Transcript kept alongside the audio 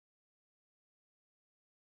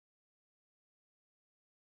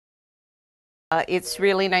It's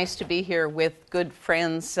really nice to be here with good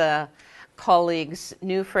friends, colleagues,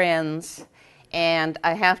 new friends, and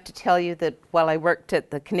I have to tell you that while I worked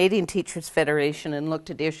at the Canadian Teachers Federation and looked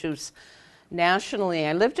at issues nationally,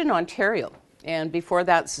 I lived in Ontario, and before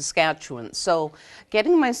that Saskatchewan. So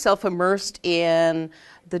getting myself immersed in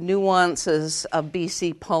the nuances of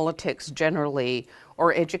BC politics generally,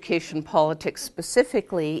 or education politics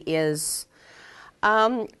specifically, is,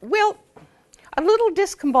 well, a little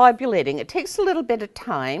discombobulating. It takes a little bit of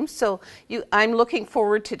time, so I'm looking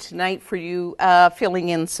forward to tonight for you filling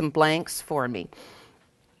in some blanks for me.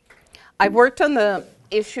 I've worked on the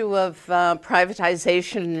issue of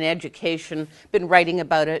privatization in education, been writing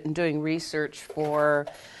about it and doing research for,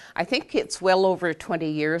 I think it's well over 20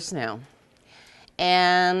 years now.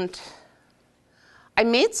 And I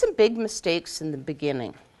made some big mistakes in the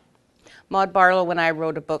beginning. Maud Barlow and I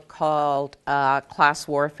wrote a book called Class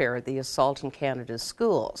Warfare, The Assault on Canada's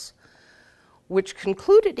Schools, which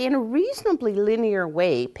concluded in a reasonably linear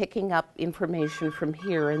way, picking up information from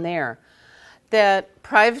here and there, that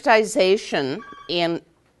privatization in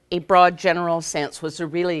a broad general sense was a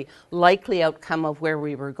really likely outcome of where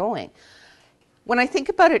we were going. When I think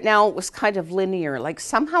about it now, it was kind of linear. Like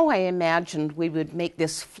somehow I imagined we would make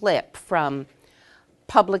this flip from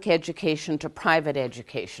public education to private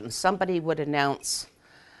education. Somebody would announce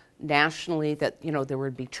nationally that, you know, there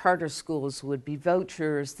would be charter schools, would be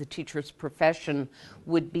vouchers, the teacher's profession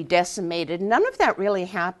would be decimated. None of that really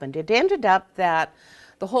happened. It ended up that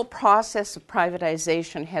the whole process of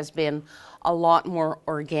privatization has been a lot more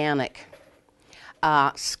organic,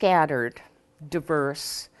 scattered,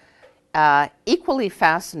 diverse, equally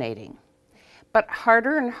fascinating, but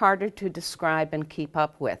harder and harder to describe and keep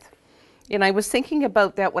up with. And I was thinking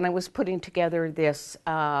about that when I was putting together this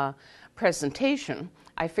presentation.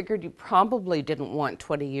 I figured you probably didn't want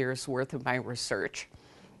 20 years worth of my research,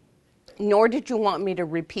 nor did you want me to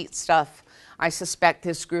repeat stuff I suspect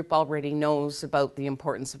this group already knows about the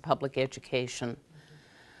importance of public education,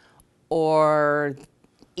 or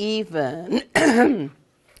even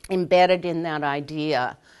embedded in that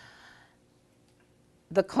idea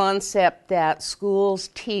the concept that schools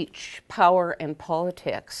teach power and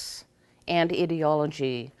politics and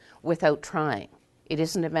ideology without trying. It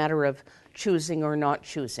isn't a matter of choosing or not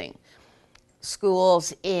choosing.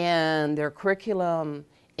 Schools in their curriculum,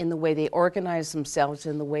 in the way they organize themselves,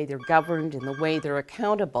 in the way they're governed, in the way they're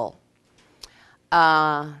accountable,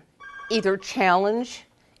 either challenge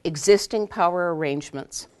existing power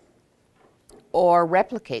arrangements or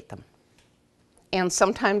replicate them, and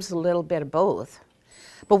sometimes a little bit of both.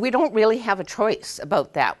 But we don't really have a choice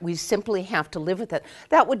about that. We simply have to live with it.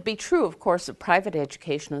 That would be true, of course, of private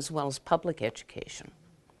education as well as public education.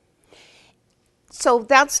 So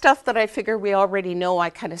that stuff that I figure we already know, I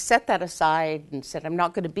kind of set that aside and said, I'm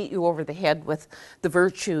not going to beat you over the head with the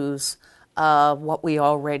virtues of what we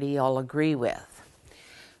already all agree with.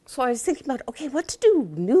 So I was thinking about, okay, what to do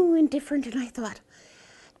new and different, and I thought,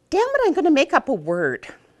 damn it, I'm going to make up a word.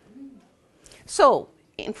 So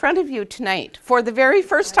in front of you tonight, for the very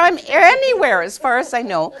first time anywhere, as far as I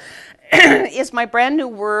know, is my brand new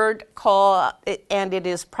word called, and it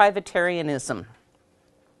is privatarianism.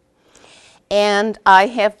 And I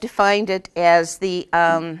have defined it as the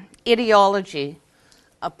ideology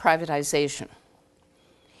of privatization.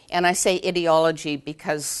 And I say ideology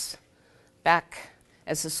because back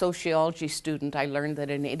as a sociology student, I learned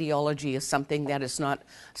that an ideology is something that is not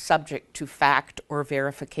subject to fact or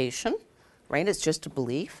verification, right? It's just a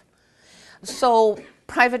belief. So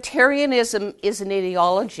privatarianism is an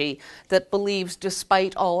ideology that believes,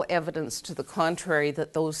 despite all evidence to the contrary,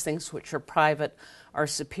 that those things which are private are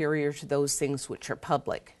superior to those things which are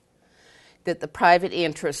public. That the private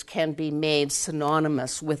interest can be made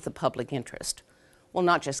synonymous with the public interest. Well,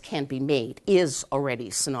 not just can be made, is already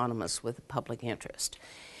synonymous with the public interest.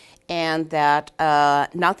 And that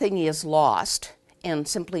nothing is lost and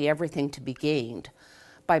simply everything to be gained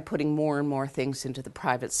by putting more and more things into the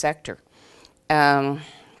private sector. Tim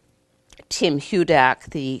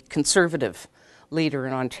Hudak, the Conservative leader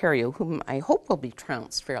in Ontario, whom I hope will be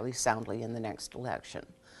trounced fairly soundly in the next election,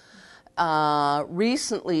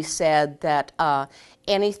 recently said that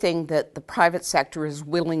anything that the private sector is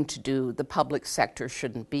willing to do, the public sector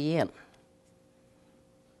shouldn't be in.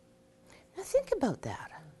 Now think about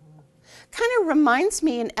that. Kind of reminds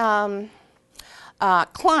me,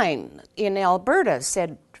 Klein in Alberta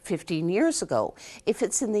said 15 years ago, if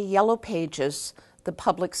it's in the yellow pages, the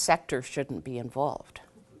public sector shouldn't be involved.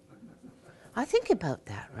 I think about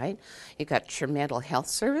that, right? You've got your mental health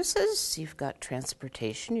services, you've got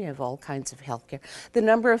transportation, you have all kinds of healthcare. The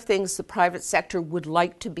number of things the private sector would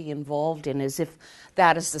like to be involved in as if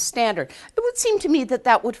that is the standard. It would seem to me that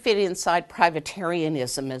that would fit inside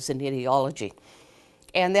privatarianism as an ideology.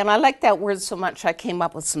 And then I like that word so much I came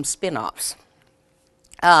up with some spin-offs.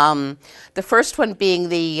 The first one being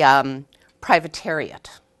the privatariat.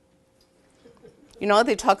 You know,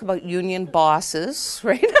 they talk about union bosses,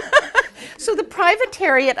 right? So the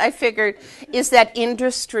privatariat, I figured, is that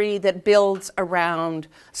industry that builds around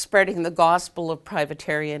spreading the gospel of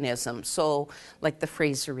privatarianism. So like the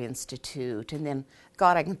Fraser Institute, and then,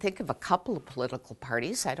 God, I can think of a couple of political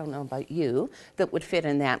parties, I don't know about you, that would fit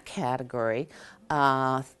in that category.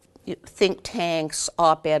 Think tanks,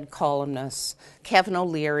 op-ed columnists, Kevin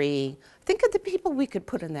O'Leary. Think of the people we could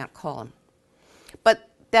put in that column. But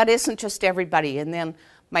that isn't just everybody. And then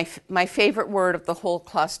my favorite word of the whole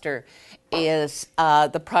cluster is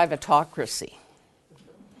the privatocracy.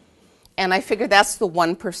 And I figure that's the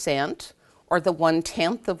 1% or the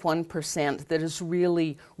 1/10 of 1% that is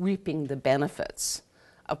really reaping the benefits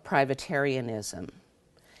of privatarianism.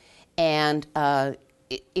 And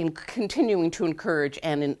in continuing to encourage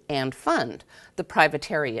and fund the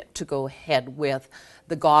privatariat to go ahead with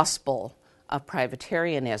the gospel of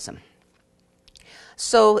privatarianism.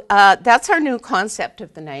 So that's our new concept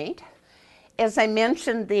of the night. As I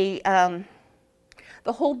mentioned, the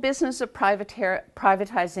whole business of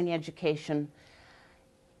privatizing education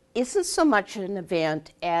isn't so much an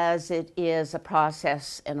event as it is a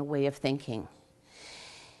process and a way of thinking.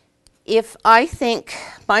 If I think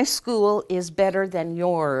my school is better than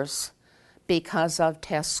yours because of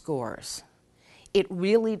test scores, it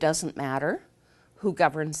really doesn't matter who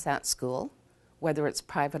governs that school, whether it's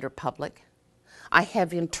private or public. I have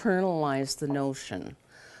internalized the notion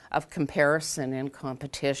of comparison and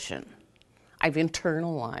competition. I've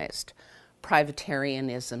internalized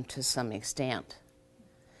privatarianism to some extent.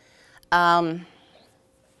 About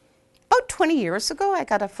 20 years ago, I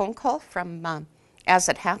got a phone call from As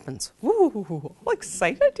It Happens. Ooh, all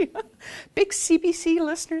excited. Big CBC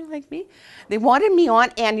listener like me. They wanted me on,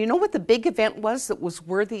 and you know what the big event was that was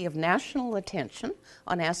worthy of national attention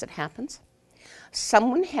on As It Happens?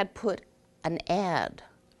 Someone had put an ad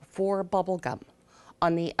for bubblegum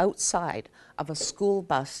on the outside of a school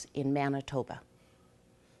bus in Manitoba.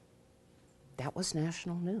 That was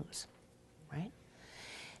national news, right?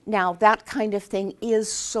 Now, that kind of thing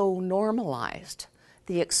is so normalized,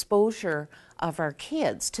 the exposure of our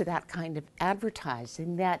kids to that kind of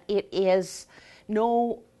advertising, that it is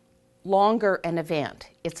no longer an event,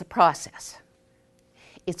 it's a process.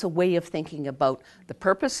 It's a way of thinking about the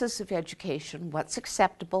purposes of education, what's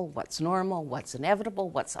acceptable, what's normal, what's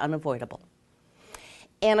inevitable, what's unavoidable.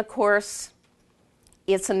 And of course,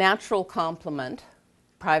 it's a natural complement,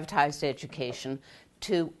 privatized education,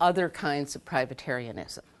 to other kinds of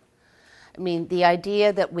privatarianism. I mean, the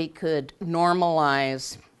idea that we could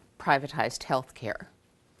normalize privatized healthcare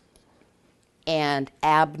and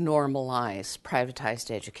abnormalize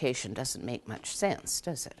privatized education doesn't make much sense,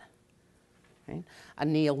 does it? Right? A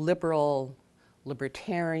neoliberal,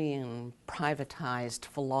 libertarian, privatized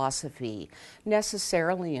philosophy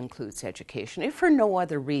necessarily includes education, if for no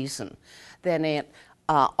other reason than it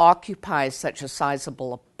occupies such a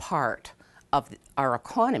sizable part of our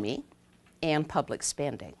economy and public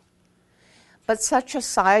spending. But such a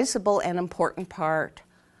sizable and important part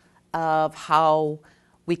of how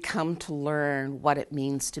we come to learn what it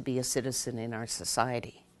means to be a citizen in our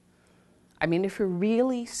society. I mean, if you're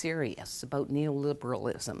really serious about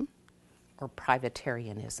neoliberalism or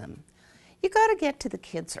privatarianism, you got to get to the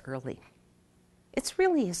kids early. It's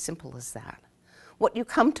really as simple as that. What you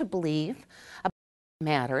come to believe about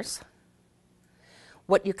matters.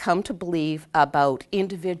 What you come to believe about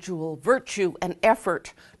individual virtue and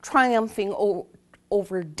effort triumphing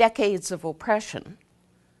over decades of oppression,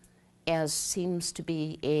 as seems to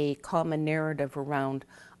be a common narrative around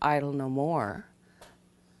Idle No More.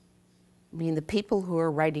 I mean, the people who are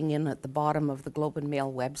writing in at the bottom of the Globe and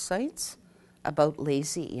Mail websites about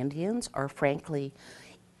lazy Indians are frankly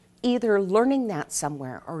either learning that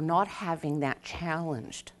somewhere or not having that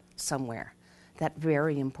challenged somewhere, that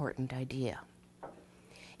very important idea.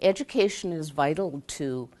 Education is vital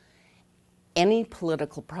to any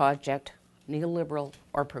political project, neoliberal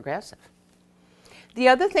or progressive. The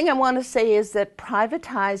other thing I want to say is that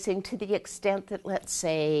privatizing, to the extent that, let's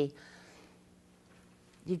say,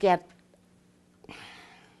 you get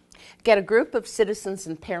a group of citizens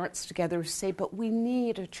and parents together who say, but we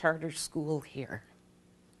need a charter school here.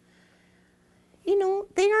 You know,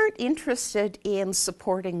 they aren't interested in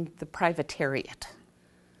supporting the privatariat.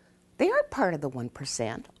 They aren't part of the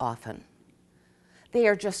 1% often. They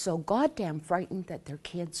are just so goddamn frightened that their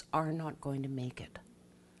kids are not going to make it.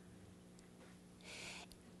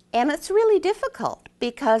 And it's really difficult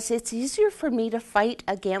because it's easier for me to fight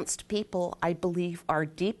against people I believe are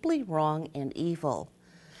deeply wrong and evil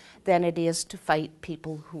than it is to fight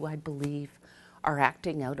people who I believe are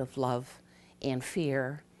acting out of love and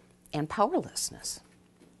fear and powerlessness.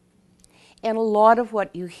 And a lot of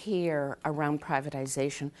what you hear around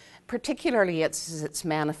privatization, particularly it's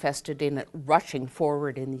manifested in it rushing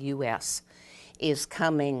forward in the U.S., is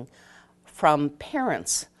coming from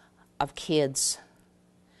parents of kids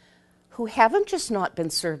who haven't just not been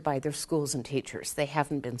served by their schools and teachers, they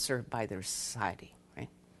haven't been served by their society, right?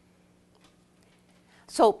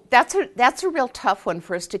 So that's a real tough one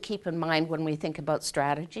for us to keep in mind when we think about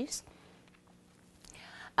strategies.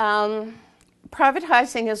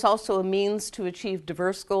 Privatizing is also a means to achieve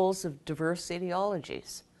diverse goals of diverse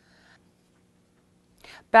ideologies.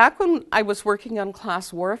 Back when I was working on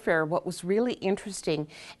class warfare, what was really interesting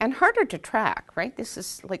and harder to track, right? This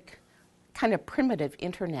is like kind of primitive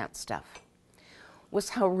internet stuff, was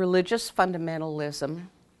how religious fundamentalism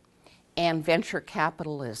and venture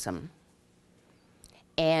capitalism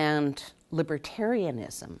and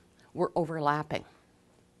libertarianism were overlapping.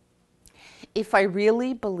 If I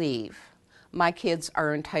really believe my kids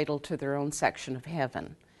are entitled to their own section of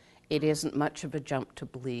heaven, it isn't much of a jump to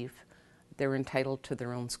believe they're entitled to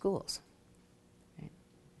their own schools.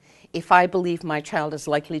 If I believe my child is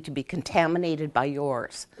likely to be contaminated by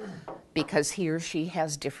yours because he or she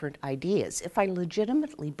has different ideas, if I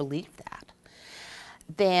legitimately believe that,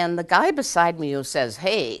 then the guy beside me who says,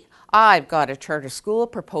 hey, I've got a charter school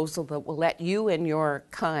proposal that will let you and your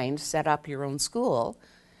kind set up your own school,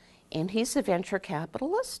 and he's a venture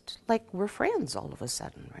capitalist, like we're friends all of a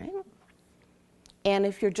sudden, right? And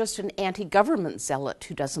if you're just an anti-government zealot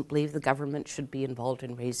who doesn't believe the government should be involved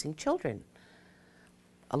in raising children,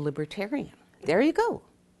 a libertarian, there you go.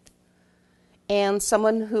 And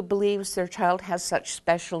someone who believes their child has such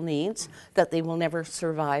special needs that they will never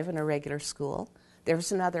survive in a regular school,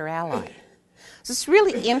 there's another ally. So it's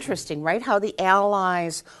really interesting, right, how the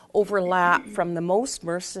allies overlap from the most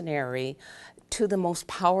mercenary to the most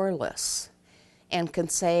powerless and can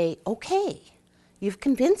say, okay, you've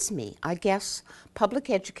convinced me. I guess public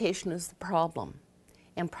education is the problem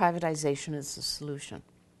and privatization is the solution.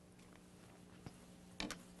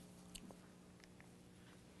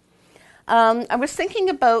 I was thinking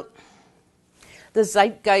about the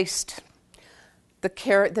zeitgeist,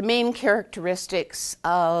 the main characteristics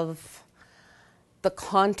of the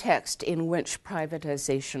context in which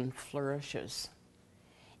privatization flourishes.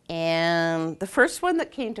 And the first one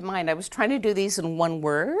that came to mind, I was trying to do these in one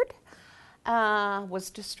word, was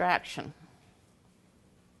distraction.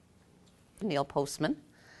 Neil Postman,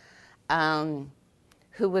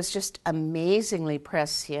 who was just amazingly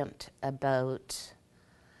prescient about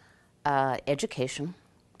education,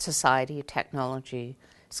 society, technology.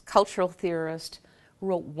 He's a cultural theorist,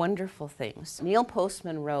 wrote wonderful things. Neil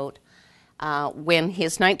Postman wrote, when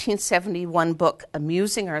his 1971 book,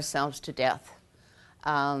 Amusing Ourselves to Death,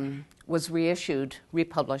 was reissued,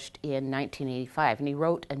 republished in 1985, and he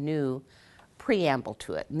wrote a new preamble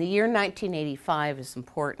to it. And the year 1985 is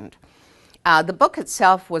important. The book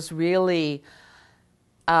itself was really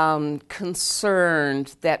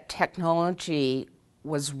concerned that technology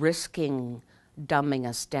was risking dumbing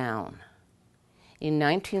us down. In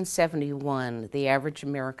 1971, the average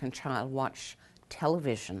American child watched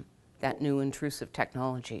television, that new intrusive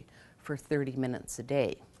technology, for 30 minutes a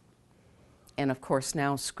day. And of course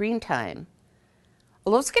now screen time,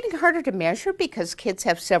 although it's getting harder to measure because kids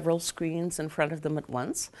have several screens in front of them at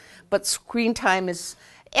once, but screen time is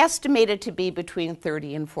estimated to be between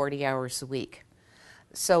 30 and 40 hours a week.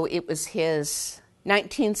 So it was his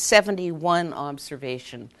 1971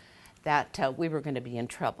 observation that we were going to be in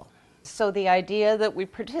trouble. So the idea that we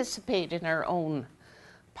participate in our own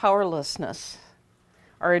powerlessness,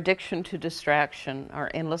 our addiction to distraction,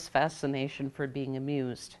 our endless fascination for being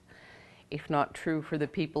amused, if not true for the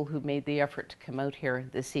people who made the effort to come out here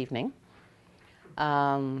this evening,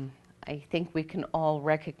 I think we can all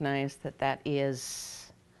recognize that that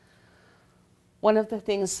is one of the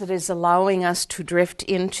things that is allowing us to drift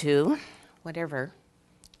into whatever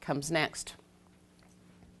comes next.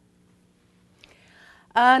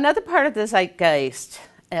 Another part of the zeitgeist,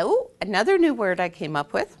 another new word I came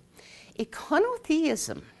up with,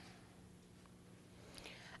 econotheism.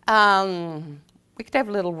 We could have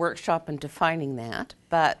a little workshop in defining that,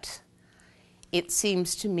 but it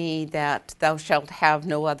seems to me that thou shalt have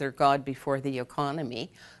no other God before the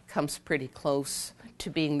economy comes pretty close to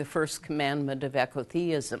being the first commandment of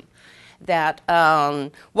ecotheism. That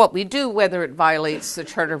what we do, whether it violates the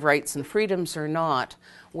Charter of Rights and Freedoms or not,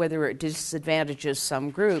 whether it disadvantages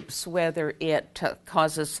some groups, whether it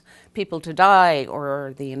causes people to die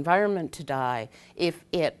or the environment to die, if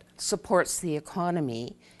it supports the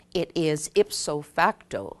economy, it is ipso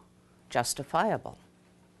facto justifiable.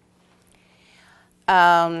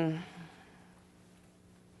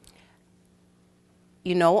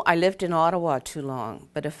 You know, I lived in Ottawa too long,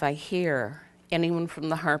 but if I hear anyone from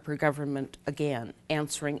the Harper government again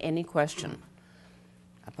answering any question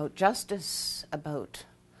about justice, about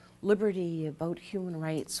liberty, about human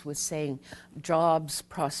rights, with saying jobs,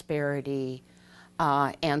 prosperity,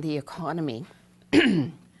 and the economy,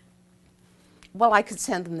 well, I could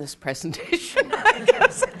send them this presentation, I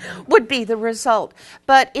guess, would be the result.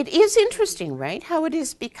 But it is interesting, right, how it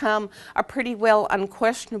has become a pretty well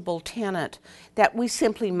unquestionable tenet that we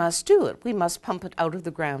simply must do it. We must pump it out of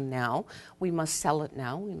the ground now. We must sell it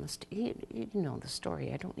now. We must, you know the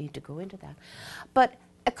story. I don't need to go into that. But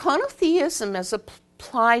econotheism as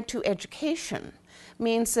applied to education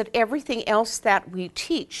means that everything else that we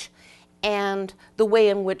teach and the way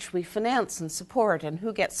in which we finance and support and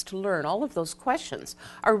who gets to learn, all of those questions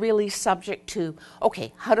are really subject to,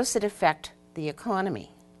 okay, how does it affect the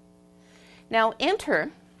economy? Now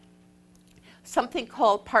enter something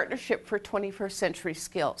called Partnership for 21st Century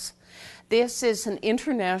Skills. This is an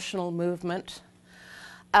international movement,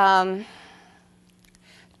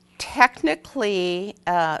 technically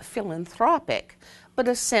philanthropic, but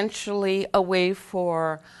essentially a way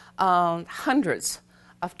for hundreds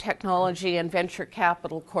of technology and venture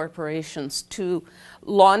capital corporations to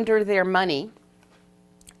launder their money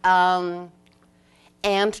and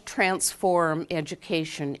transform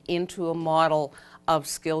education into a model of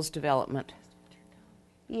skills development.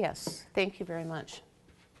 Yes, thank you very much.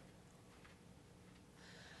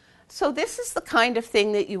 So this is the kind of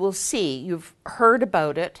thing that you will see. You've heard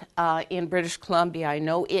about it in British Columbia. I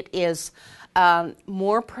know it is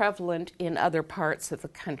more prevalent in other parts of the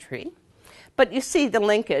country. But you see the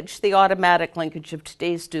linkage, the automatic linkage of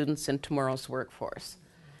today's students and tomorrow's workforce.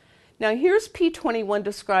 Now here's P21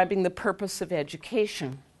 describing the purpose of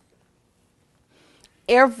education.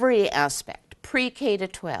 Every aspect, pre-K to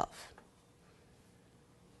 12.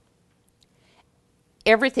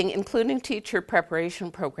 Everything, including teacher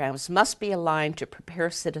preparation programs, must be aligned to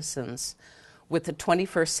prepare citizens with the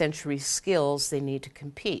 21st century skills they need to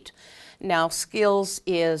compete. Now, skills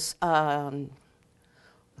is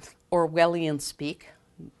Orwellian speak,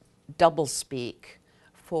 double speak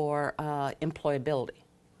for employability.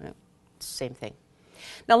 Right? Same thing.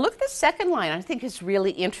 Now look at the second line. I think it's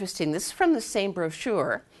really interesting. This is from the same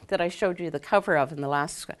brochure that I showed you the cover of in the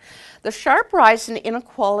last. The sharp rise in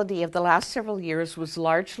inequality of the last several years was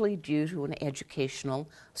largely due to an educational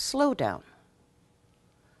slowdown.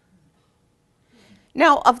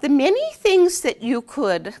 Now, of the many things that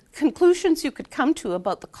conclusions you could come to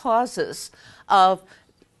about the causes of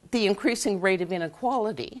the increasing rate of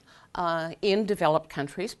inequality in developed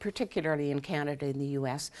countries, particularly in Canada and the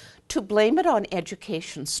US, to blame it on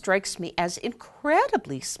education strikes me as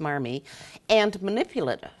incredibly smarmy and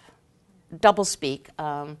manipulative, doublespeak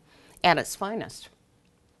at its finest.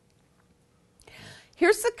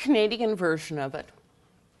 Here's the Canadian version of it.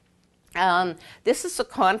 This is a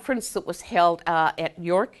conference that was held at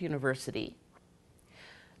York University.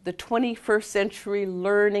 The 21st Century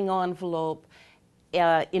Learning Envelope,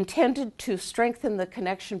 intended to strengthen the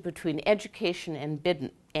connection between education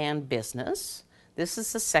and business. This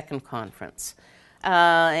is the second conference.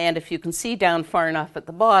 And if you can see down far enough at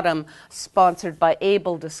the bottom, sponsored by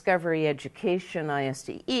Able Discovery Education,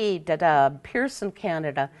 ISDE, Pearson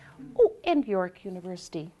Canada, and York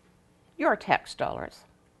University. Your tax dollars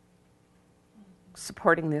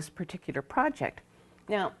supporting this particular project.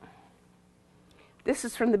 Now, this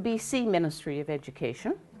is from the BC Ministry of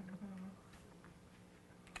Education.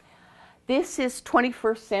 This is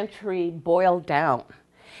 21st century boiled down.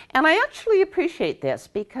 And I actually appreciate this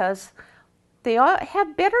because they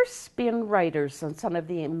have better spin writers than some of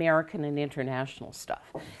the American and international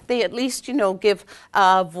stuff. They at least, give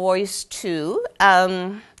voice to,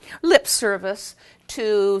 lip service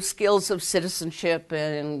to skills of citizenship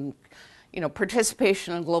and,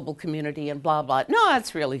 participation in global community and blah, blah. No,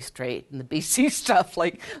 that's really straight in the BC stuff.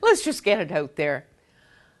 Like, let's just get it out there.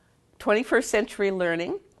 21st century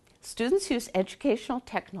learning. Students use educational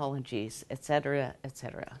technologies, etc.,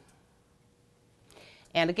 etc.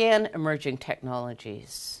 And again, emerging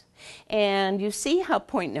technologies. And you see how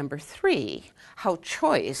point number 3, how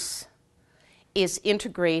choice is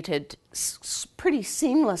integrated pretty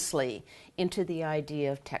seamlessly into the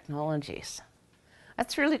idea of technologies.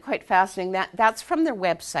 That's really quite fascinating. That's from their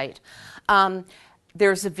website.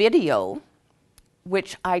 There's a video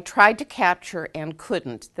which I tried to capture and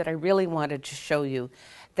couldn't, that I really wanted to show you,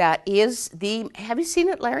 that is have you seen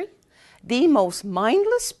it, Larry? The most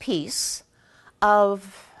mindless piece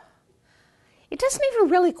of, it doesn't even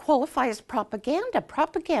really qualify as propaganda.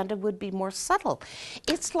 Propaganda would be more subtle.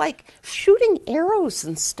 It's like shooting arrows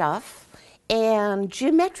and stuff and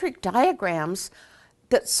geometric diagrams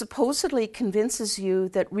that supposedly convinces you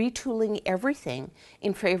that retooling everything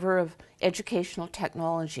in favor of educational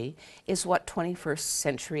technology is what 21st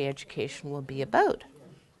century education will be about.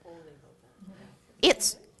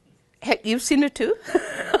 You've seen it too?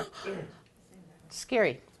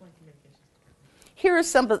 Scary. Here are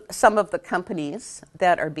some of the companies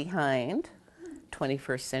that are behind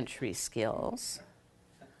 21st century skills.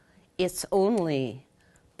 It's only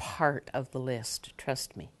part of the list,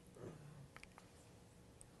 trust me.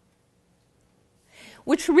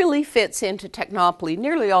 Which really fits into technopoly.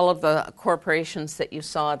 Nearly all of the corporations that you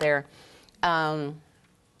saw there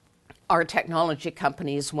are technology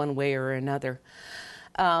companies one way or another.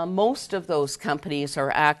 Most of those companies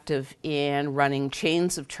are active in running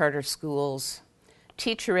chains of charter schools,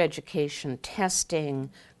 teacher education, testing,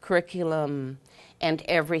 curriculum, and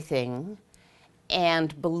everything.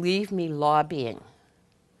 And believe me, lobbying.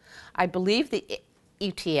 I believe the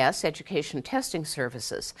ETS, Education Testing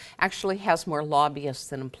Services, actually has more lobbyists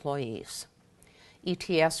than employees.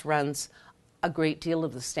 ETS runs a great deal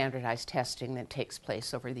of the standardized testing that takes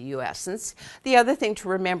place over the U.S. And the other thing to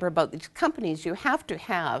remember about these companies, you have to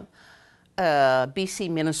have BC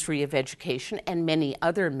Ministry of Education and many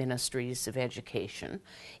other ministries of education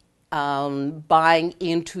buying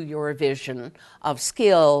into your vision of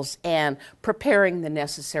skills and preparing the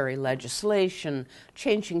necessary legislation,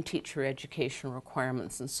 changing teacher education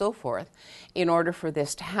requirements and so forth in order for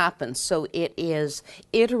this to happen. So it is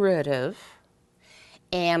iterative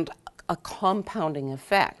and a compounding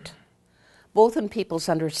effect, both in people's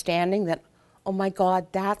understanding that, oh my God,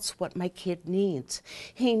 that's what my kid needs.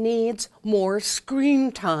 He needs more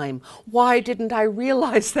screen time. Why didn't I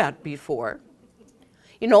realize that before?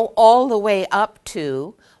 You know, all the way up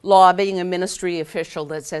to lobbying a ministry official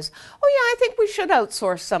that says, oh yeah, I think we should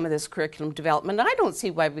outsource some of this curriculum development. I don't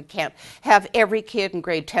see why we can't have every kid in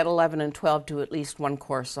grade 10, 11, and 12 do at least one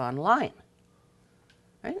course online.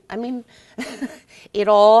 Right? I mean, it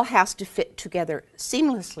all has to fit together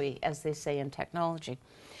seamlessly, as they say in technology.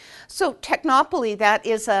 So technopoly, that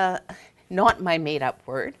is not my made-up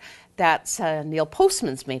word. That's Neil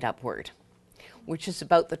Postman's made-up word, which is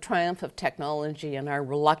about the triumph of technology and our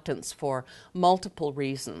reluctance for multiple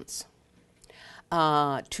reasons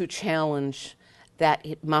to challenge that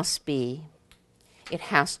it must be, it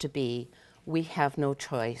has to be, we have no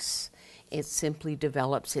choice. It simply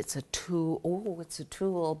develops, it's a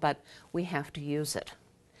tool, but we have to use it.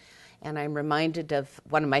 And I'm reminded of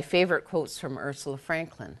one of my favorite quotes from Ursula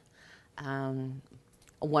Franklin, a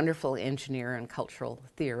wonderful engineer and cultural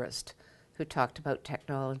theorist who talked about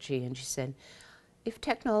technology, and she said, if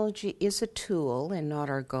technology is a tool and not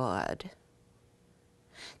our God,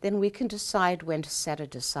 then we can decide when to set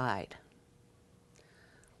it aside.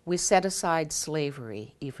 We set aside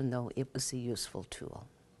slavery even though it was a useful tool.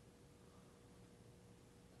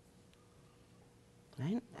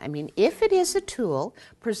 Right? I mean, if it is a tool,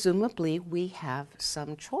 presumably we have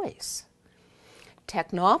some choice.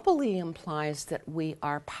 Technopoly implies that we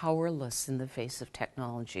are powerless in the face of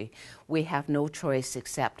technology. We have no choice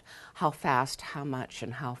except how fast, how much,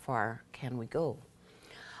 and how far can we go.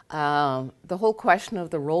 The whole question of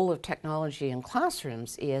the role of technology in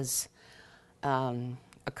classrooms is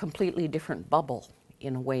a completely different bubble,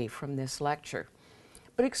 in a way, from this lecture.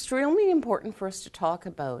 But extremely important for us to talk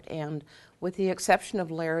about, and with the exception of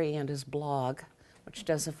Larry and his blog, which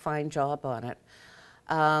does a fine job on it,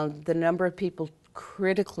 the number of people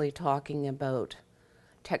critically talking about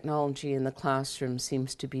technology in the classroom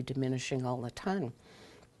seems to be diminishing all the time.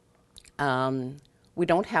 We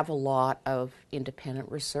don't have a lot of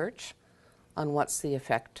independent research on what's the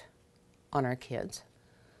effect on our kids.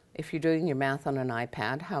 If you're doing your math on an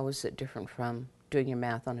iPad, how is it different from doing your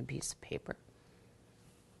math on a piece of paper?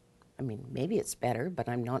 I mean, maybe it's better, but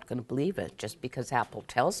I'm not going to believe it just because Apple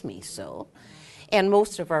tells me so. And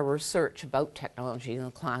most of our research about technology in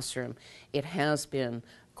the classroom, it has been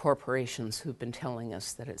corporations who've been telling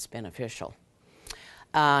us that it's beneficial.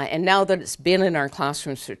 And now that it's been in our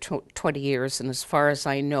classrooms for 20 years, and as far as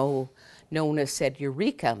I know, Nona said,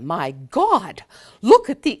 Eureka, my God, look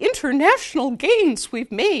at the international gains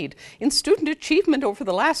we've made in student achievement over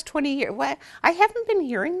the last 20 years. What? I haven't been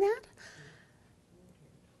hearing that?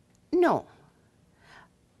 know.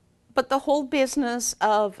 But the whole business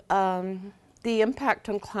of the impact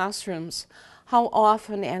on classrooms, how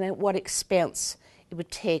often and at what expense it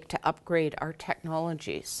would take to upgrade our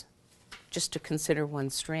technologies, just to consider one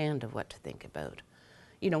strand of what to think about,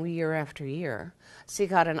 year after year. So you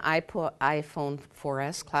got an iPhone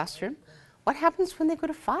 4S classroom. What happens when they go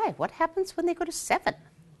to 5? What happens when they go to 7?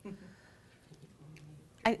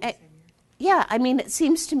 It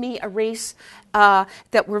seems to me a race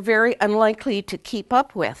that we're very unlikely to keep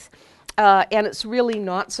up with. And it's really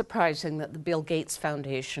not surprising that the Bill Gates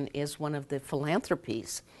Foundation is one of the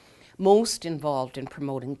philanthropies most involved in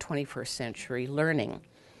promoting 21st century learning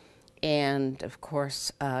and, of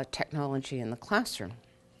course, technology in the classroom.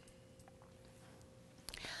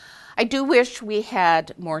 I do wish we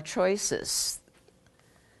had more choices.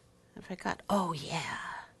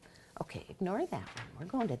 Okay, ignore that one. We're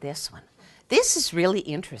going to this one. This is really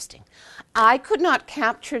interesting. I could not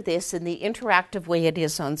capture this in the interactive way it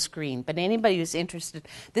is on screen, but anybody who's interested,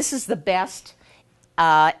 this is the best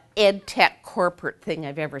ed tech corporate thing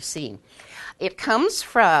I've ever seen. It comes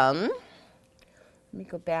from, let me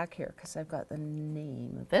go back here because I've got the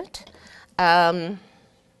name of it.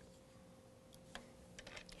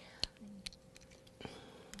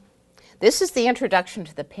 This is the introduction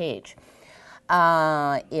to the page.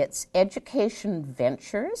 It's Education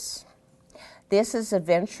Ventures. This is a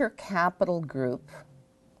venture capital group.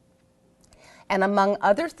 And among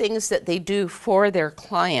other things that they do for their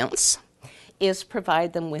clients is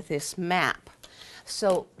provide them with this map.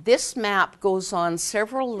 So this map goes on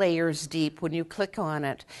several layers deep when you click on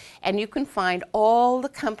it, and you can find all the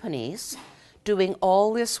companies doing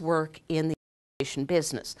all this work in the education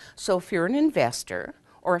business. So if you're an investor,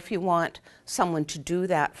 or if you want someone to do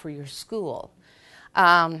that for your school.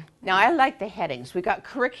 Now I like the headings. We got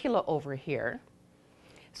curricula over here.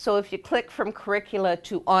 So if you click from curricula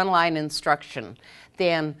to online instruction,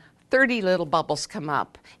 then 30 little bubbles come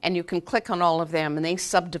up, and you can click on all of them, and they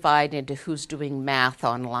subdivide into who's doing math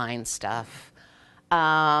online stuff.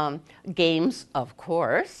 Games, of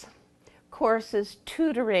course. Courses,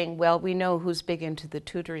 tutoring. Well, we know who's big into the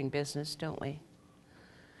tutoring business, don't we?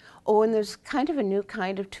 Oh, and there's kind of a new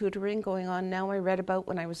kind of tutoring going on now I read about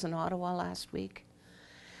when I was in Ottawa last week.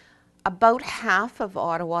 About half of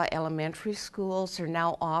Ottawa elementary schools are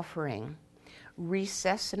now offering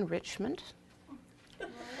recess enrichment.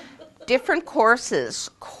 Different courses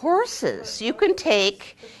you can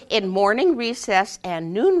take in morning recess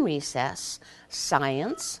and noon recess.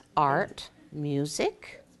 Science, art,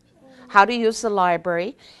 music, how to use the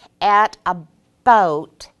library at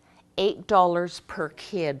about $8 per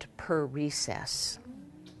kid per recess.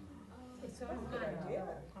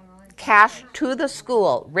 Cash to the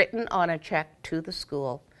school, written on a check to the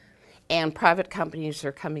school, and private companies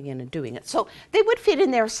are coming in and doing it. So they would fit in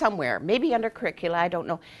there somewhere, maybe under curricula, I don't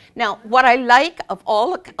know. Now, what I like of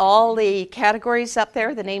all the categories up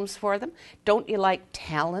there, the names for them, don't you like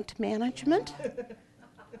talent management?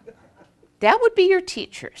 That would be your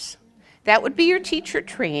teachers. That would be your teacher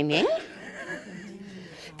training.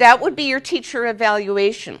 That would be your teacher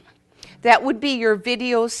evaluation. That would be your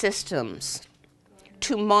video systems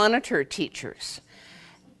to monitor teachers.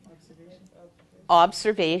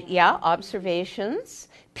 Observations.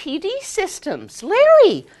 PD systems. Larry,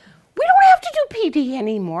 we don't have to do PD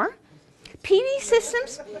anymore. PD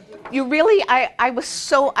systems, you really, I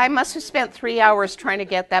must have spent 3 hours trying to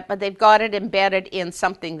get that, but they've got it embedded in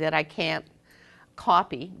something that I can't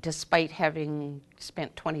copy, despite having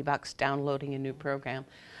spent $20 downloading a new program.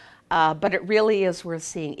 But it really is worth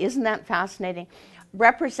seeing. Isn't that fascinating?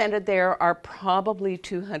 Represented there are probably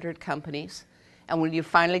 200 companies. And when you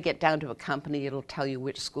finally get down to a company, it'll tell you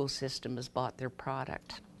which school system has bought their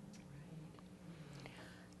product.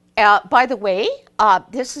 By the way,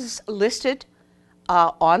 this is listed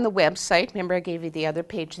on the website. Remember I gave you the other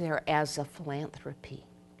page there as a philanthropy.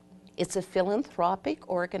 It's a philanthropic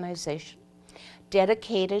organization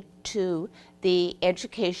dedicated to the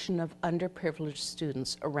education of underprivileged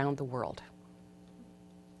students around the world.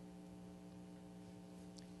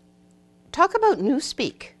 Talk about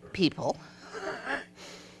newspeak, people.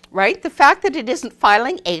 Right? The fact that it isn't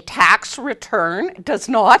filing a tax return does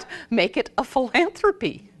not make it a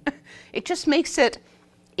philanthropy. It just makes it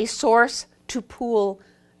a source to pool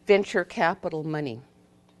venture capital money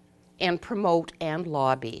and promote and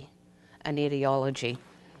lobby an ideology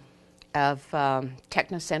of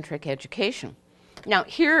technocentric education. Now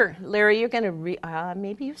here, Larry, you're going to,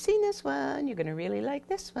 maybe you've seen this one, you're going to really like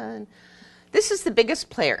this one. This is the biggest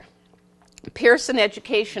player. Pearson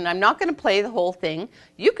Education. I'm not going to play the whole thing.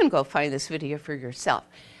 You can go find this video for yourself.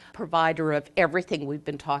 provider of everything we've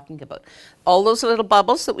been talking about. All those little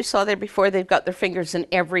bubbles that we saw there before, they've got their fingers in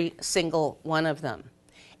every single one of them.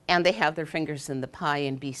 And they have their fingers in the pie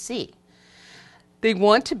in BC. They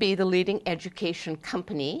want to be the leading education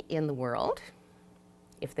company in the world,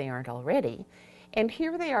 if they aren't already. And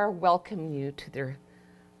here they are welcoming you to their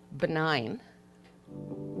benign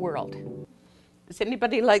world. Does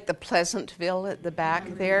anybody like the Pleasantville at the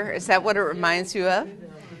back there? Is that what it reminds you of?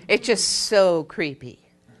 It's just so creepy.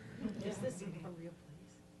 Is this a real place?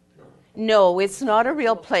 No, it's not a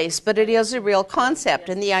real place, but it is a real concept.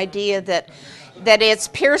 And the idea that it's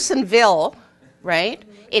Pearsonville, right?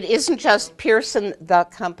 It isn't just Pearson the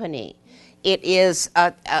company. It is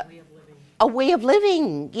a way of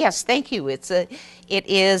living. Yes, thank you. It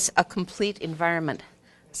is a complete environment.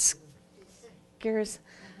 Scares.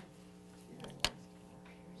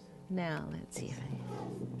 Now let's see.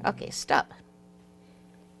 Okay, stop.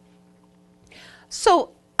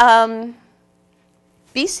 So, BC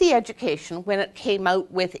Education, when it came out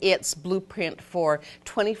with its blueprint for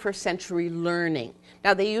 21st century learning,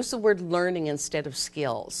 now they use the word learning instead of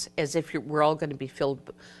skills, as if we're all going to be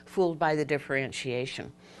fooled by the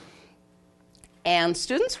differentiation. And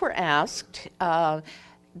students were asked,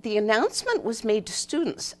 the announcement was made to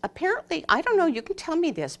students. Apparently, I don't know, you can tell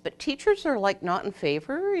me this, but teachers are like not in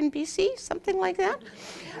favor in BC, something like that.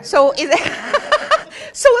 So,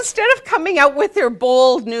 so instead of coming out with their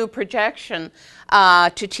bold new projection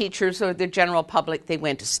to teachers or the general public, they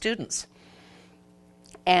went to students.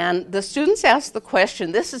 And the students asked the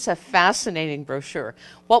question, this is a fascinating brochure,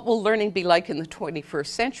 what will learning be like in the 21st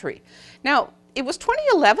century? Now, it was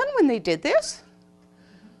 2011 when they did this?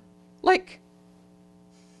 Like,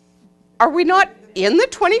 are we not in the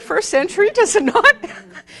 21st century? Does it not?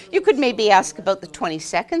 You could maybe ask about the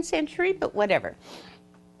 22nd century, but whatever.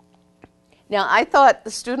 Now, I thought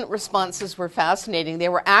the student responses were fascinating. They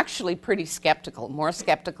were actually pretty skeptical, more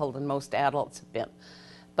skeptical than most adults have been.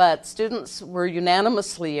 But students were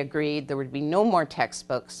unanimously agreed there would be no more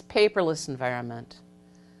textbooks, paperless environment.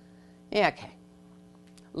 Yeah, okay.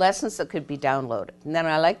 Lessons that could be downloaded. And then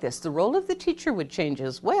I like this. The role of the teacher would change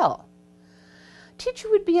as well. Teacher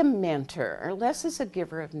would be a mentor, less as a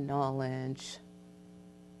giver of knowledge.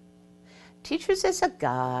 Teachers as a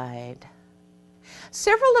guide.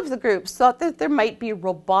 Several of the groups thought that there might be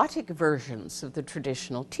robotic versions of the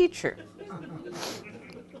traditional teacher.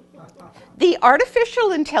 The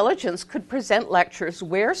artificial intelligence could present lectures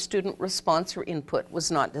where student response or input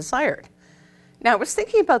was not desired. Now, I was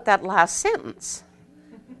thinking about that last sentence.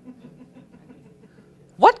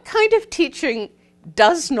 What kind of teaching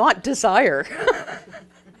does not desire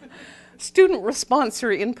student response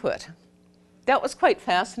or input? That was quite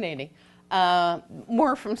fascinating.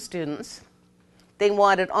 More from students. They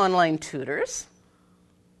wanted online tutors.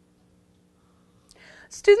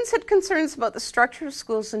 Students had concerns about the structure of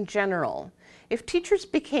schools in general. If teachers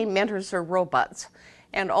became mentors or robots,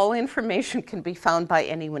 and all information can be found by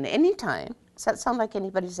anyone anytime, does that sound like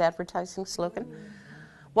anybody's advertising slogan?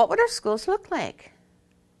 What would our schools look like?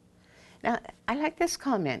 Now, I like this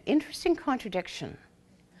comment, interesting contradiction.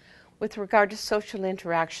 With regard to social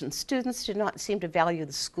interaction, students did not seem to value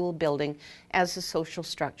the school building as a social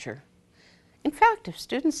structure. In fact, if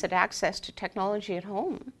students had access to technology at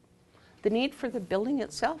home, the need for the building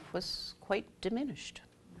itself was quite diminished.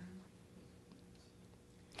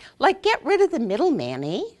 Like, get rid of the middleman,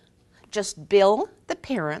 eh? Just bill the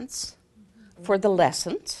parents for the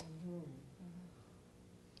lessons.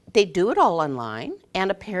 They do it all online,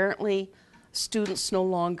 and apparently students no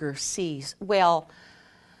longer see, well,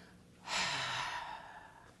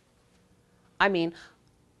 I mean,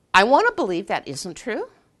 I want to believe that isn't true,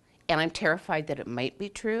 and I'm terrified that it might be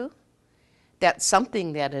true. That's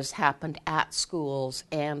something that has happened at schools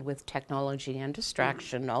and with technology and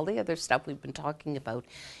distraction, all the other stuff we've been talking about.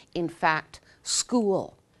 In fact,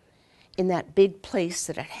 school, in that big place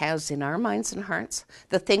that it has in our minds and hearts,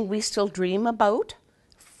 the thing we still dream about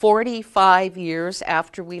 45 years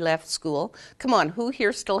after we left school. Come on, who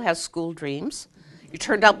here still has school dreams? You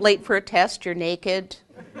turned up late for a test, you're naked,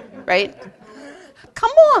 right?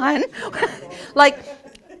 Come on. Like,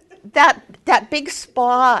 that big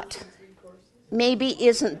spot maybe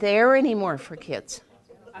isn't there anymore for kids.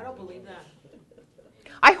 I don't believe that.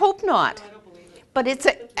 I hope not. I don't believe it. But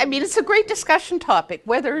it's a great discussion topic,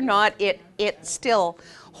 whether or not it still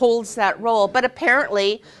holds that role. But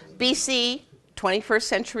apparently, BC, 21st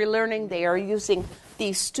century learning, they are using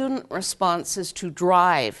these student responses to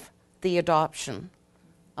drive the adoption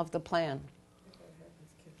of the plan.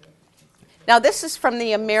 Now, this is from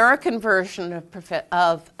the American version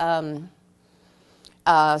of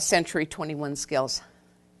Century 21 skills.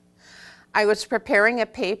 I was preparing a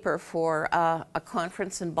paper for a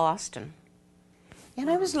conference in Boston. And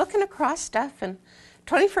I was looking across stuff, and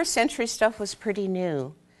 21st century stuff was pretty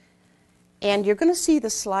new. And you're going to see the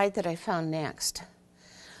slide that I found next.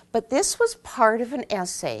 But this was part of an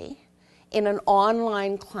essay in an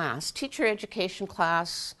online class, teacher education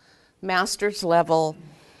class, master's level,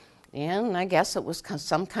 and I guess it was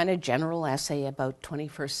some kind of general essay about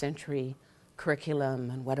 21st century curriculum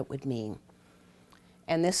and what it would mean.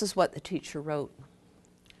 And this is what the teacher wrote.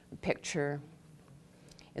 Picture.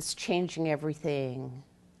 It's changing everything.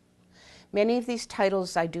 Many of these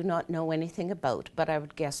titles I do not know anything about, but I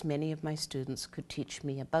would guess many of my students could teach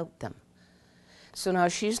me about them. So now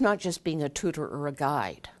she's not just being a tutor or a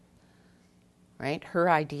guide, right? Her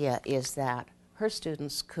idea is that her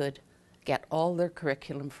students could get all their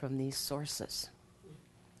curriculum from these sources.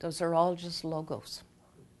 Those are all just logos.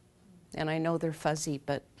 And I know they're fuzzy,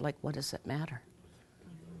 but like, what does it matter?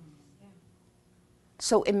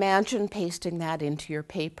 So imagine pasting that into your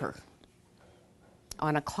paper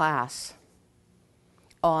on a class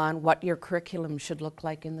on what your curriculum should look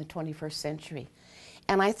like in the 21st century.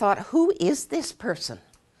 And I thought, who is this person?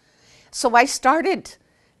 So I started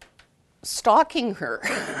stalking her.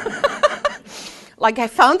 Like, I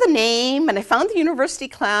found the name, and I found the university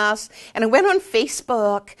class, and I went on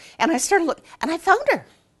Facebook, and I started looking, and I found her.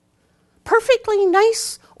 Perfectly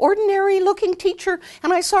nice, ordinary-looking teacher,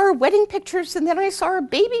 and I saw her wedding pictures, and then I saw her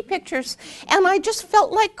baby pictures, and I just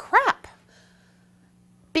felt like crap.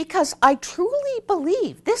 Because I truly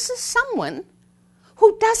believe this is someone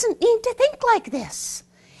who doesn't need to think like this.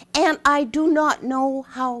 And I do not know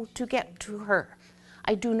how to get to her.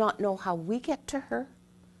 I do not know how we get to her.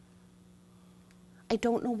 I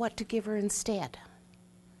don't know what to give her instead.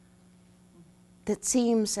 That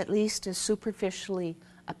seems at least as superficially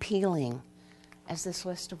appealing as this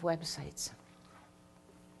list of websites.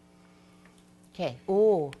 Okay.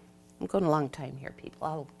 Oh, I'm going a long time here, people.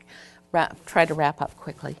 I'll try to wrap up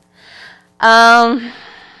quickly.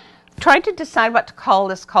 Tried to decide what to call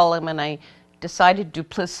this column, and I decided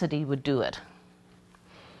duplicity would do it,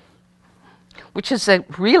 which is a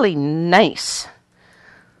really nice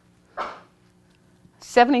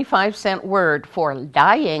 75-cent word for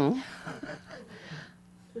lying,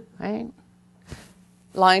 right?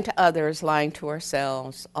 Lying to others, lying to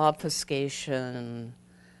ourselves, obfuscation.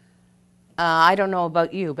 I don't know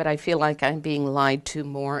about you, but I feel like I'm being lied to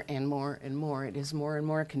more and more and more. It is more and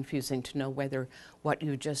more confusing to know whether what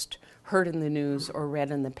you just heard in the news or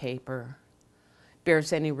read in the paper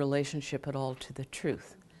bears any relationship at all to the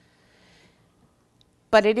truth.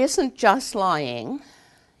 But it isn't just lying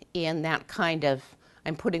in that kind of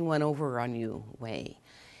I'm putting one over on you way.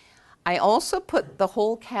 I also put the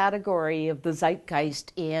whole category of the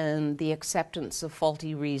zeitgeist in the acceptance of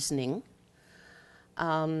faulty reasoning,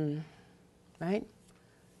 right?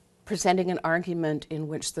 Presenting an argument in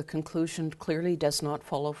which the conclusion clearly does not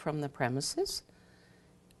follow from the premises.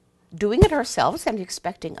 Doing it ourselves and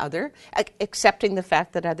accepting the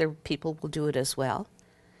fact that other people will do it as well.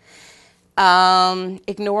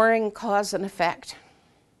 Ignoring cause and effect.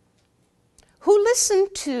 Who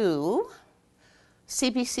listened to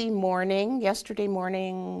CBC Morning, yesterday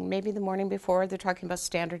morning, maybe the morning before? They're talking about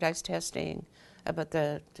standardized testing, about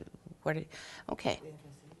okay.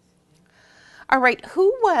 All right,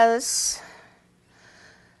 who was,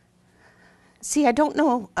 see, I don't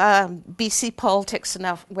know BC politics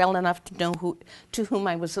well enough to know to whom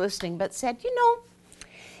I was listening, but said,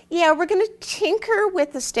 yeah, we're going to tinker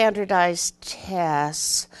with the standardized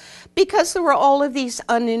tests because there were all of these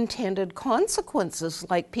unintended consequences,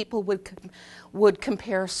 like people would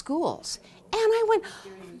compare schools. And I went,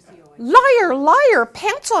 liar, liar,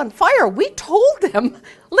 pants on fire. We told them,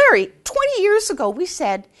 Larry, 20 years ago, we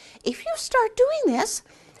said, if you start doing this,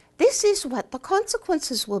 this is what the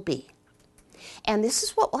consequences will be. And this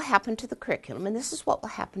is what will happen to the curriculum, and this is what will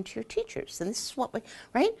happen to your teachers, and this is what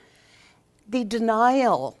right? The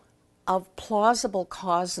denial of plausible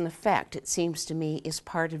cause and effect, it seems to me, is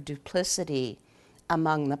part of duplicity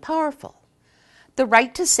among the powerful. The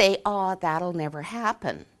right to say, oh, that'll never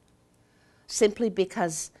happen, simply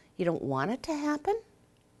because you don't want it to happen,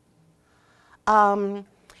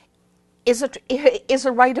 is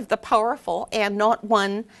a right of the powerful and not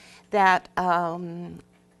one that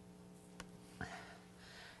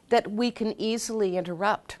that we can easily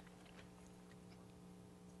interrupt.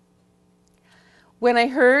 When I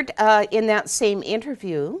heard in that same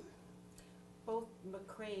interview, both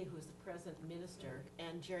McCrae, who's the present minister,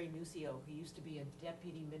 and Jerry Nucio, who used to be a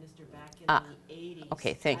deputy minister back in the 80s.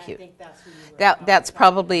 Okay, thank you. I think that's who you were That's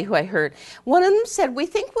probably who I heard. One of them said, we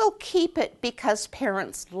think we'll keep it because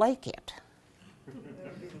parents like it.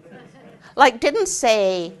 Like, didn't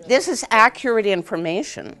say, this is accurate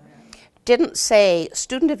information. Didn't say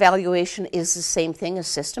student evaluation is the same thing as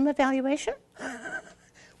system evaluation,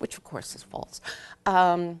 which of course is false.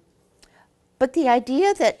 But the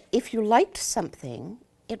idea that if you liked something,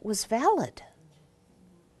 it was valid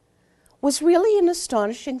was really an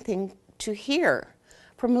astonishing thing to hear.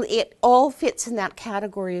 It all fits in that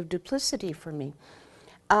category of duplicity for me.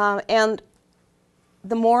 And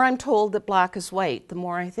the more I'm told that black is white, the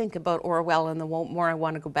more I think about Orwell and the more I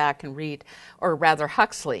want to go back and read, or rather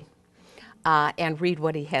Huxley, and read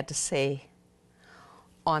what he had to say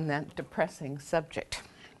on that depressing subject.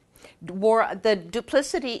 The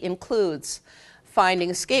duplicity includes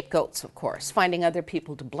finding scapegoats, of course, finding other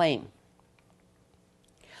people to blame.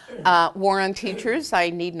 War on teachers, I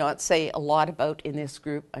need not say a lot about in this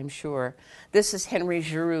group, I'm sure. This is Henry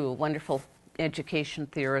Giroux, a wonderful education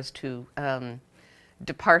theorist who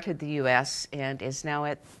departed the U.S. and is now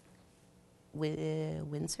at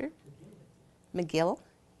Windsor? McGill?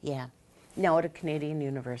 Yeah. Now at a Canadian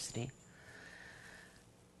university.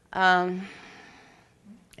 And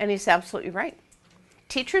he's absolutely right.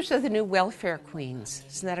 Teachers are the new welfare queens.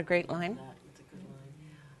 Isn't that a great line? That's a good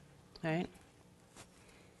line. Right?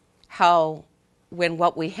 How, when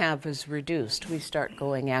what we have is reduced, we start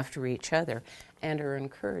going after each other and are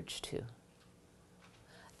encouraged to.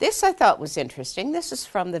 This I thought was interesting. This is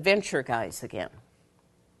from the Venture guys again.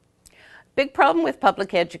 Big problem with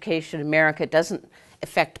public education in America. It doesn't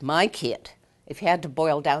affect my kid. If you had to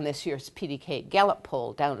boil down this year's PDK Gallup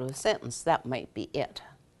poll down to a sentence, that might be it.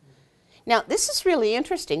 Now, this is really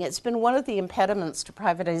interesting. It's been one of the impediments to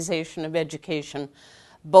privatization of education,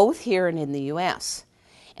 both here and in the U.S.,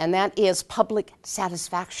 and that is public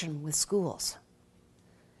satisfaction with schools.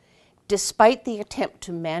 Despite the attempt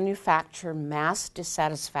to manufacture mass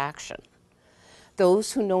dissatisfaction,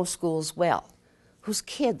 those who know schools well, whose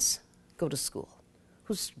kids go to school,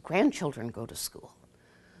 whose grandchildren go to school,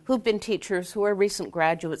 who've been teachers, who are recent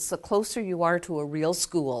graduates, the closer you are to a real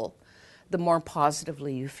school, the more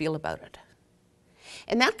positively you feel about it.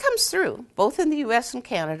 And that comes through, both in the US and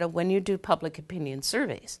Canada, when you do public opinion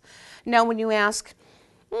surveys. Now, when you ask,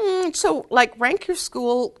 so like rank your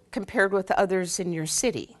school compared with others in your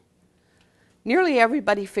city, nearly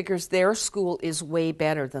everybody figures their school is way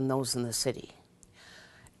better than those in the city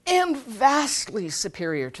and vastly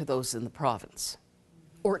superior to those in the province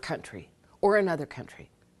or country or another country.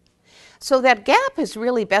 So that gap is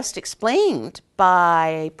really best explained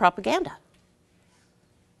by propaganda.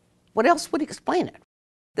 What else would explain it?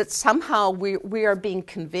 That somehow we are being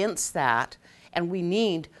convinced that, and we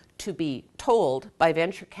need to be told by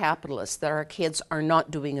venture capitalists that our kids are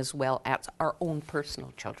not doing as well as our own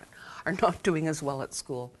personal children, are not doing as well at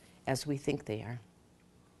school as we think they are.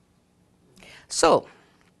 So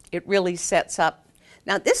it really sets up.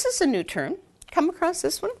 Now this is a new term. Come across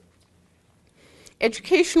this one?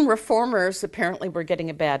 Education reformers apparently were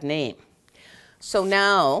getting a bad name. So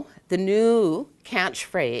now the new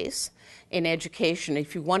catchphrase in education,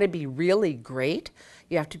 if you want to be really great,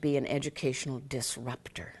 you have to be an educational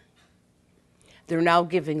disruptor. They're now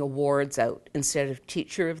giving awards out instead of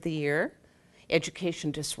Teacher of the Year,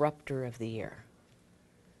 Education Disruptor of the Year.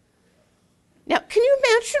 Now, can you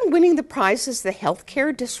imagine winning the prize as the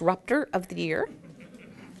Healthcare Disruptor of the Year?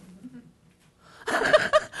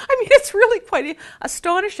 I mean, it's really quite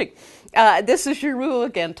astonishing. This is Giroux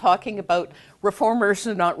again talking about reformers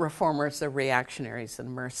and not reformers, they're reactionaries and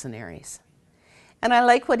mercenaries. And I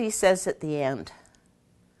like what he says at the end.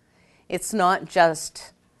 It's not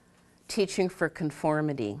just teaching for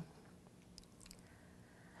conformity,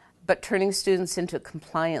 but turning students into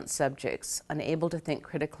compliant subjects, unable to think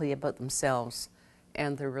critically about themselves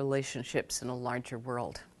and their relationships in a larger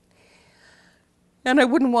world. And I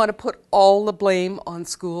wouldn't want to put all the blame on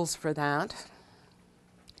schools for that.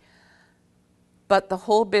 But the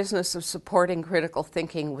whole business of supporting critical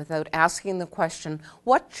thinking without asking the question,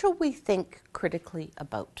 what shall we think critically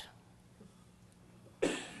about?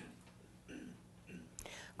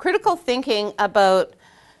 Critical thinking about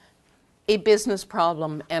a business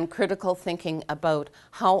problem and critical thinking about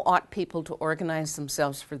how ought people to organize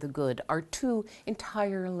themselves for the good are two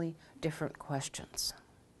entirely different questions.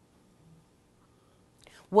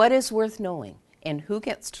 What is worth knowing and who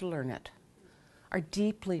gets to learn it are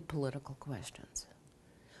deeply political questions.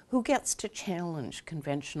 Who gets to challenge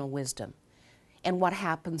conventional wisdom and what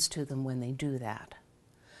happens to them when they do that?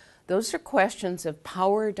 Those are questions of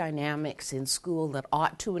power dynamics in school that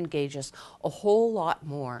ought to engage us a whole lot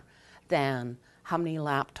more than how many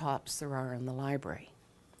laptops there are in the library.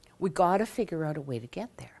 We got to figure out a way to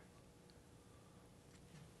get there.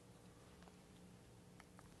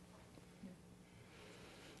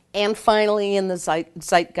 And finally, in the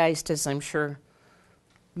zeitgeist, as I'm sure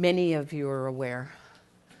many of you are aware,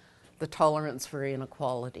 the tolerance for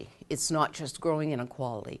inequality. It's not just growing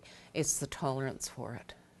inequality, it's the tolerance for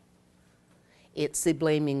it. It's the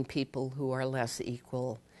blaming people who are less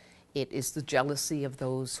equal. It is the jealousy of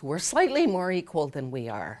those who are slightly more equal than we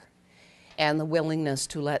are, and the willingness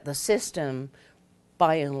to let the system,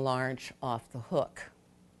 by and large, off the hook.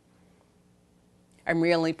 I'm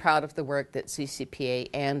really proud of the work that CCPA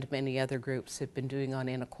and many other groups have been doing on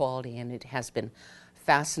inequality, and it has been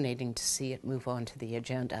fascinating to see it move on to the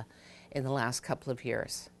agenda in the last couple of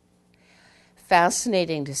years.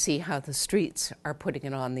 Fascinating to see how the streets are putting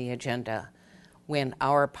it on the agenda when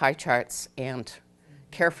our pie charts and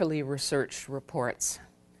carefully researched reports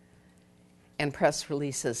and press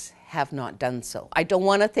releases have not done so. I don't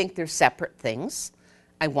want to think they're separate things.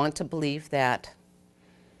 I want to believe that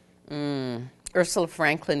Ursula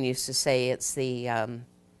Franklin used to say it's the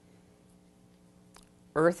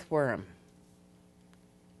earthworm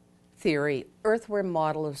theory, earthworm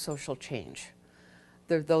model of social change.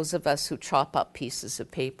 There are those of us who chop up pieces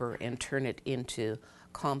of paper and turn it into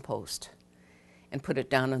compost and put it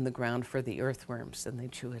down on the ground for the earthworms, and they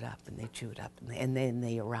chew it up and they chew it up, and then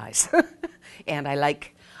they arise. And I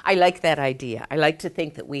like that idea. I like to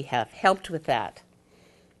think that we have helped with that.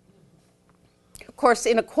 Of course,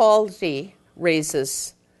 inequality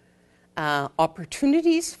raises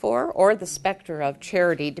opportunities for, or the specter of,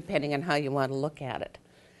 charity, depending on how you want to look at it.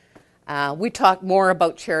 We talked more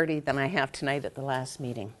about charity than I have tonight at the last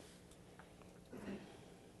meeting.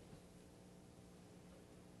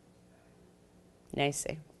 Nice,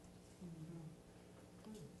 eh?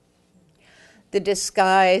 The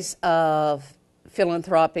disguise of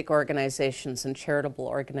philanthropic organizations and charitable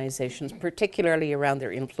organizations, particularly around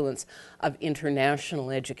their influence of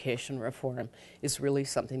international education reform, is really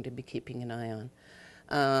something to be keeping an eye on.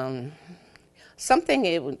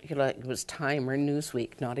 It was Time or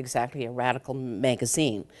Newsweek, not exactly a radical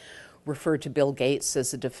magazine, referred to Bill Gates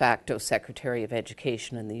as the de facto Secretary of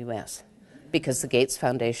Education in the U.S. because the Gates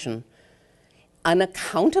Foundation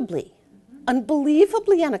unbelievably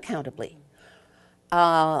unaccountably,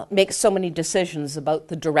 makes so many decisions about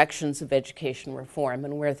the directions of education reform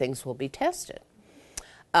and where things will be tested.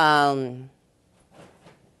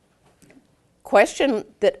 Question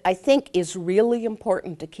that I think is really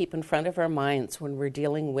important to keep in front of our minds when we're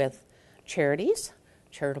dealing with charities,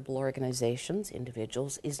 charitable organizations,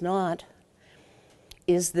 individuals, is not,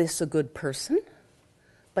 is this a good person,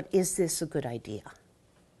 but is this a good idea?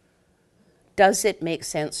 Does it make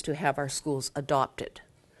sense to have our schools adopted?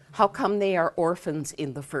 How come they are orphans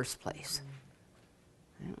in the first place?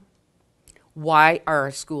 Why are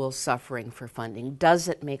our schools suffering for funding? Does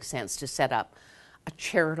it make sense to set up a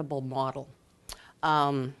charitable model?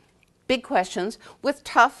 Big questions with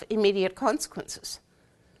tough, immediate consequences.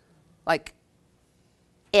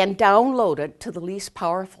 And download it to the least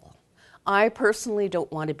powerful. I personally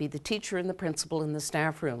don't want to be the teacher and the principal in the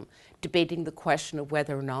staff room debating the question of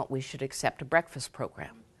whether or not we should accept a breakfast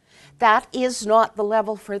program. That is not the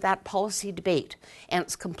level for that policy debate, and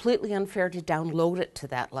it's completely unfair to download it to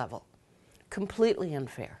that level. Completely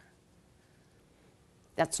unfair.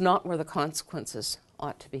 That's not where the consequences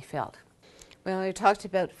ought to be felt. Well, I talked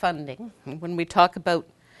about funding. When we talk about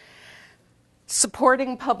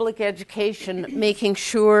supporting public education, making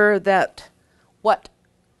sure that what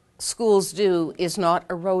schools do is not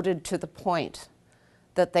eroded to the point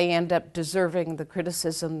that they end up deserving the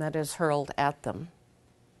criticism that is hurled at them.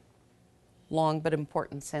 Long but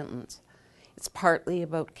important sentence. It's partly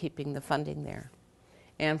about keeping the funding there.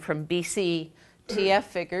 And from BC TF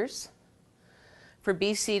figures, for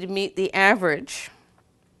BC to meet the average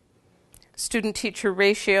student-teacher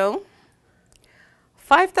ratio,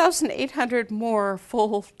 5,800 more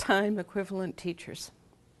full-time equivalent teachers.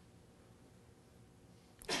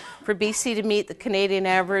 For BC to meet the Canadian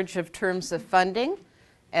average of terms of funding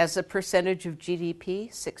as a percentage of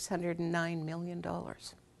GDP, $609 million.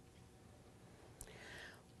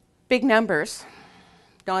 Big numbers,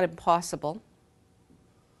 not impossible.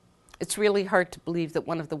 It's really hard to believe that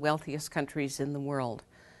one of the wealthiest countries in the world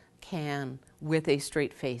can, with a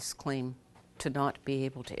straight face, claim to not be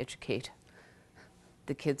able to educate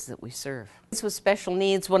the kids that we serve. Kids with special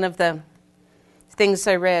needs, one of the things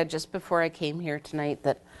I read just before I came here tonight,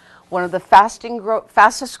 that one of the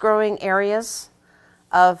fastest growing areas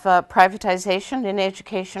of privatization in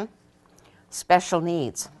education, special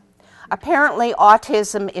needs. Apparently,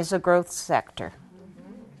 autism is a growth sector.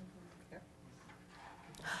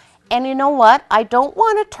 And you know what? I don't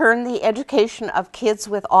want to turn the education of kids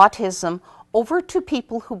with autism over to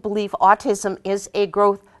people who believe autism is a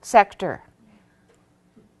growth sector.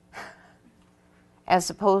 as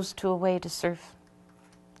opposed to a way to serve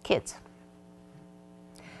kids.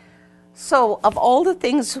 So of all the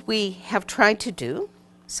things we have tried to do,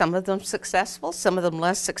 some of them successful, some of them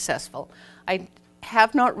less successful, I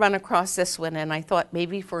have not run across this one, and I thought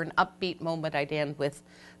maybe for an upbeat moment I'd end with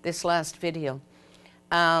this last video.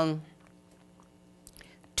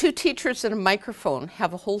 Two Teachers and a Microphone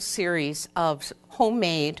have a whole series of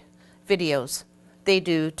homemade videos they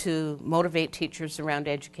do to motivate teachers around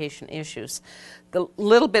education issues. The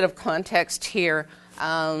little bit of context here,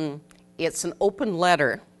 it's an open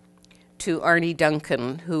letter to Arne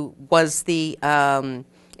Duncan, who was the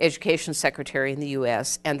education secretary in the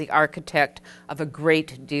U.S. and the architect of a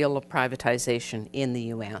great deal of privatization in the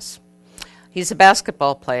U.S. He's a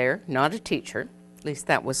basketball player, not a teacher. At least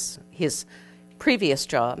that was his previous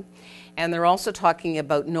job. And they're also talking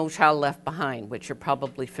about No Child Left Behind, which you're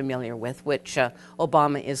probably familiar with, which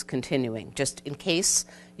Obama is continuing. Just in case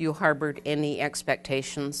you harbored any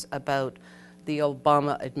expectations about the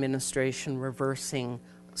Obama administration reversing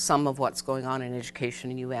some of what's going on in education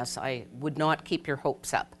in the U.S., I would not keep your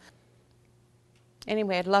hopes up.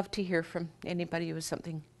 Anyway, I'd love to hear from anybody who has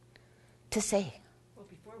something to say. Well,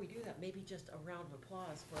 before we do that, maybe just a round of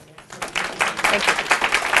applause for that. Thank you.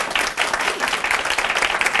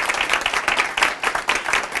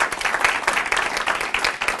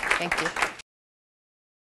 Thank you.